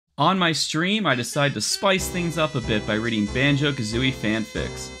On my stream, I decided to spice things up a bit by reading Banjo-Kazooie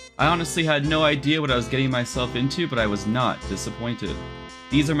Fanfics. I honestly had no idea what I was getting myself into, but I was not disappointed.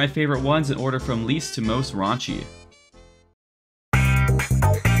 These are my favorite ones in order from least to most raunchy.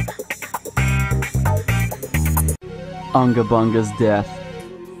 Unga Bunga's death.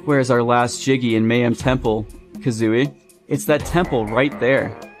 Where's our last Jiggy in Mayhem Temple, Kazooie? It's that temple right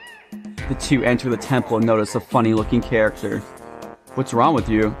there. The two enter the temple and notice a funny-looking character. What's wrong with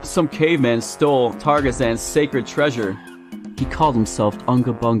you? Some caveman stole Tarzan's sacred treasure. He called himself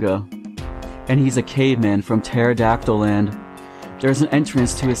Unga Bunga, and he's a caveman from Pterodactyl Land. There's an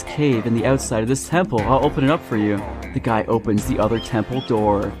entrance to his cave in the outside of this temple. I'll open it up for you. The guy opens the other temple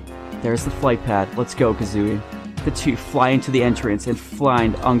door. There's the flight pad. Let's go, Kazooie. The two fly into the entrance and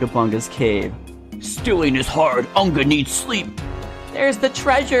find Unga Bunga's cave. Stealing is hard. Unga needs sleep. There's the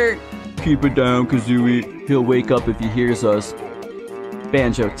treasure. Keep it down, Kazooie. He'll wake up if he hears us.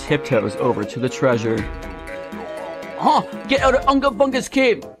 Banjo tiptoes over to the treasure. Huh? Get out of Unga Bunga's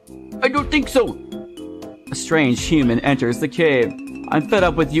cave! I don't think so! A strange human enters the cave. I'm fed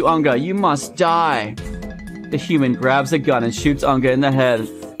up with you, Unga. You must die! The human grabs a gun and shoots Unga in the head.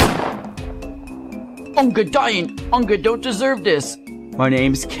 Unga dying! Unga don't deserve this! My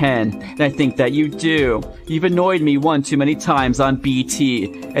name's Ken, and I think that you do. You've annoyed me one too many times on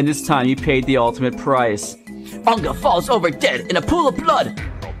BT, and this time you paid the ultimate price. Unga falls over dead in a pool of blood!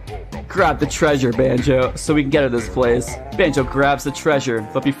 Grab the treasure, Banjo, so we can get out of this place. Banjo grabs the treasure,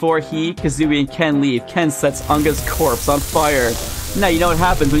 but before he, Kazooie, and Ken leave, Ken sets Unga's corpse on fire. Now you know what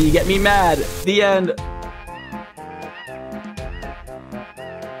happens when you get me mad. The end.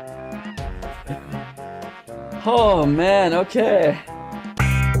 Oh man, okay.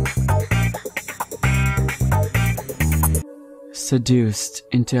 Seduced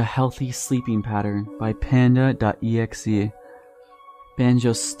into a Healthy Sleeping Pattern by Panda.exe.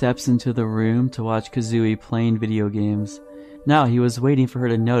 Banjo steps into the room to watch Kazooie playing video games. Now he was waiting for her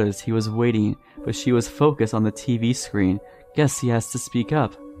to notice he was waiting, but she was focused on the TV screen. Guess he has to speak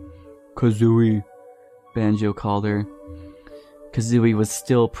up. Kazooie, Banjo called her. Kazooie was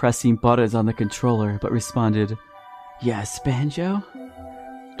still pressing buttons on the controller, but responded, Yes, Banjo?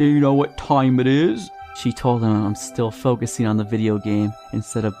 Do you know what time it is? She told him I'm still focusing on the video game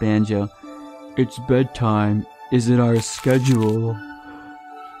instead of Banjo. It's bedtime. Isn't our schedule?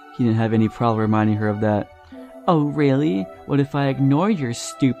 He didn't have any problem reminding her of that. Oh, really? What if I ignore your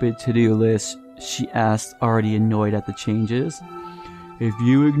stupid to-do list? She asked, already annoyed at the changes. If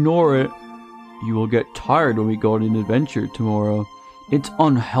you ignore it, you will get tired when we go on an adventure tomorrow. It's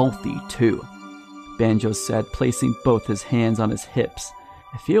unhealthy, too, Banjo said, placing both his hands on his hips.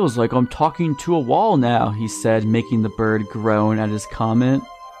 It feels like I'm talking to a wall now, he said, making the bird groan at his comment.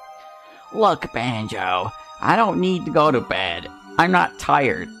 Look, Banjo, I don't need to go to bed. I'm not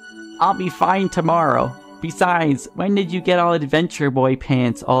tired. I'll be fine tomorrow. Besides, when did you get all adventure boy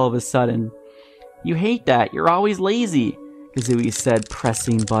pants all of a sudden? You hate that. You're always lazy, Kazooie said,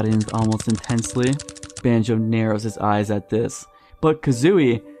 pressing buttons almost intensely. Banjo narrows his eyes at this. But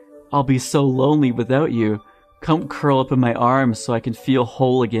Kazooie, I'll be so lonely without you. Come curl up in my arms so I can feel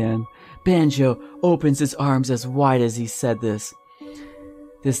whole again. Banjo opens his arms as wide as he said this.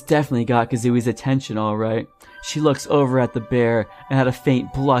 This definitely got Kazooie's attention, alright. She looks over at the bear and had a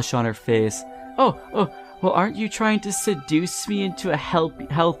faint blush on her face. Oh, well, aren't you trying to seduce me into a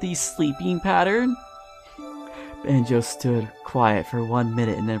healthy sleeping pattern? Banjo stood quiet for 1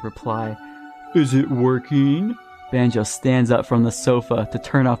 minute and then replied, Is it working? Banjo stands up from the sofa to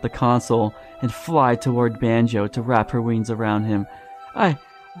turn off the console and fly toward Banjo to wrap her wings around him. I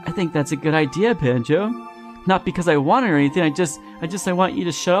think that's a good idea, Banjo. Not because I want it or anything, I want you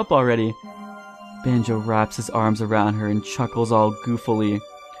to shut up already. Banjo wraps his arms around her and chuckles all goofily.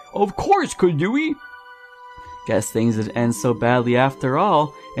 Of course, Kazooie! Guess things didn't end so badly after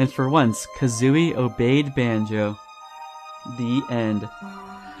all, and for once, Kazooie obeyed Banjo. The end.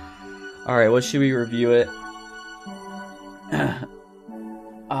 Alright, what should we review it?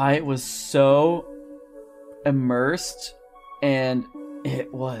 I was so immersed, and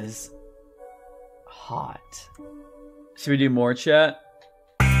it was hot. Should we do more, chat?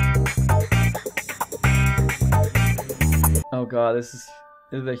 Oh god, this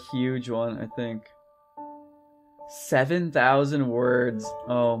is a huge one, I think. 7,000 words.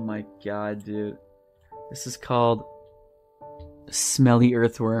 Oh my god, dude. This is called Smelly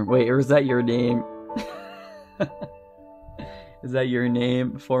Earthworm. Wait, or is that your name? Is that your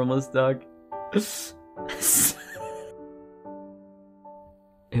name, Formless Duck?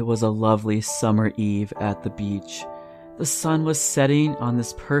 It was a lovely summer eve at the beach. The sun was setting on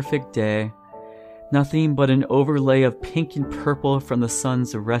this perfect day. Nothing but an overlay of pink and purple from the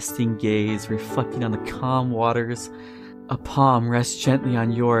sun's arresting gaze reflecting on the calm waters. A palm rests gently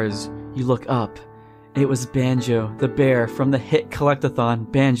on yours. You look up. It was Banjo, the bear from the hit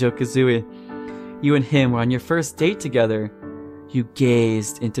collectathon Banjo-Kazooie. You and him were on your first date together. You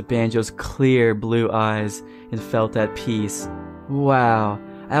gazed into Banjo's clear blue eyes and felt at peace. Wow,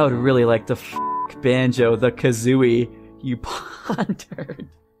 I would really like to f*** Banjo the Kazooie, you pondered.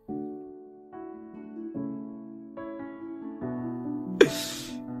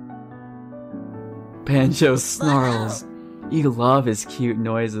 Banjo snarls. You love his cute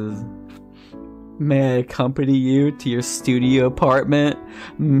noises. May I accompany you to your studio apartment?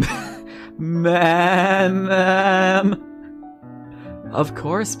 Ma'am. Of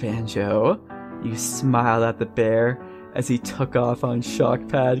course, Banjo. You smiled at the bear as he took off on shock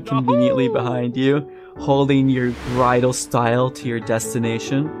pad conveniently behind you, holding your bridal style to your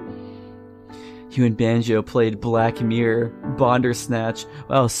destination. You and Banjo played Black Mirror, Bondersnatch,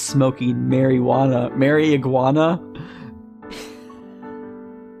 while smoking marijuana. Mary Iguana?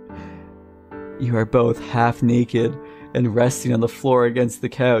 You are both half naked and resting on the floor against the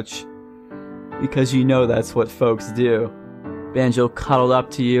couch. Because you know that's what folks do. Banjo cuddled up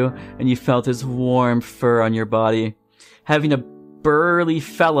to you, and you felt his warm fur on your body. Having a burly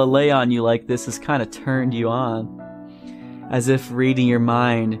fella lay on you like this has kind of turned you on. As if reading your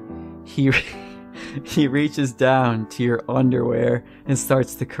mind, he reaches down to your underwear and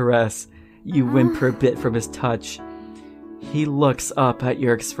starts to caress. You whimper a bit from his touch. He looks up at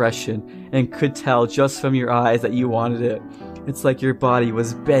your expression and could tell just from your eyes that you wanted it. It's like your body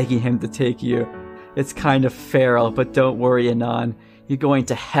was begging him to take you. It's kind of feral, but don't worry, Anon. You're going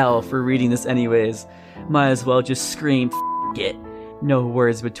to hell for reading this anyways. Might as well just scream, F*** it. No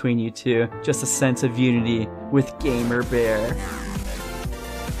words between you two, just a sense of unity with Gamer Bear.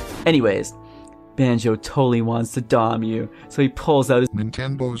 Anyways, Banjo totally wants to dom you, so he pulls out his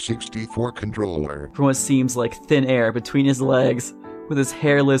Nintendo 64 controller from what seems like thin air between his legs. With his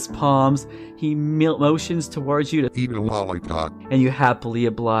hairless palms, he motions towards you to eat a lollipop, and you happily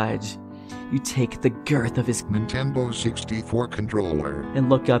oblige. You take the girth of his Nintendo 64 controller and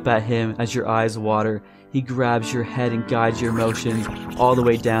look up at him as your eyes water. He grabs your head and guides your motions all the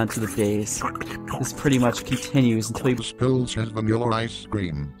way down to the base. This pretty much continues until he spills his vanilla ice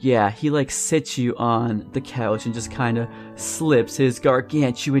cream. Yeah, he like sits you on the couch and just kind of slips his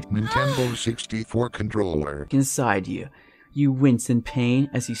gargantuan Nintendo 64 controller inside you. You wince in pain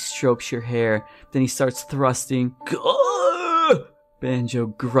as he strokes your hair. Then he starts thrusting. Gah! Banjo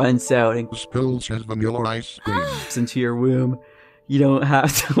grunts out and spills his vanilla ice cream into your womb. You don't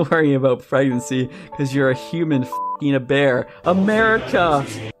have to worry about pregnancy because you're a human f***ing a bear. America!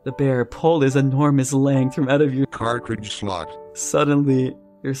 The bear pulled his enormous length from out of your cartridge slot. Suddenly,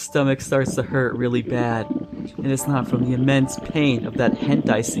 your stomach starts to hurt really bad. And it's not from the immense pain of that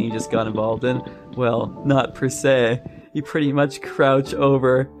hentai scene you just got involved in. Well, not per se. You pretty much crouch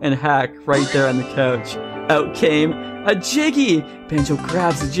over and hack right there on the couch. Out came a Jiggy! Banjo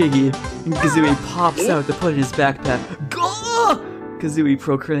grabs a Jiggy, and Kazooie pops out to put in his backpack. Gah! Kazooie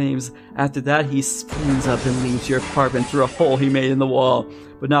proclaims. After that, he spoons up and leaves your apartment through a hole he made in the wall,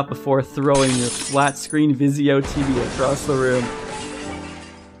 but not before throwing your flat-screen Vizio TV across the room.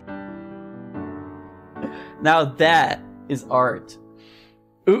 Now that is art.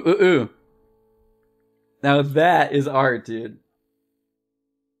 Ooh, ooh, ooh. Now that is art, dude.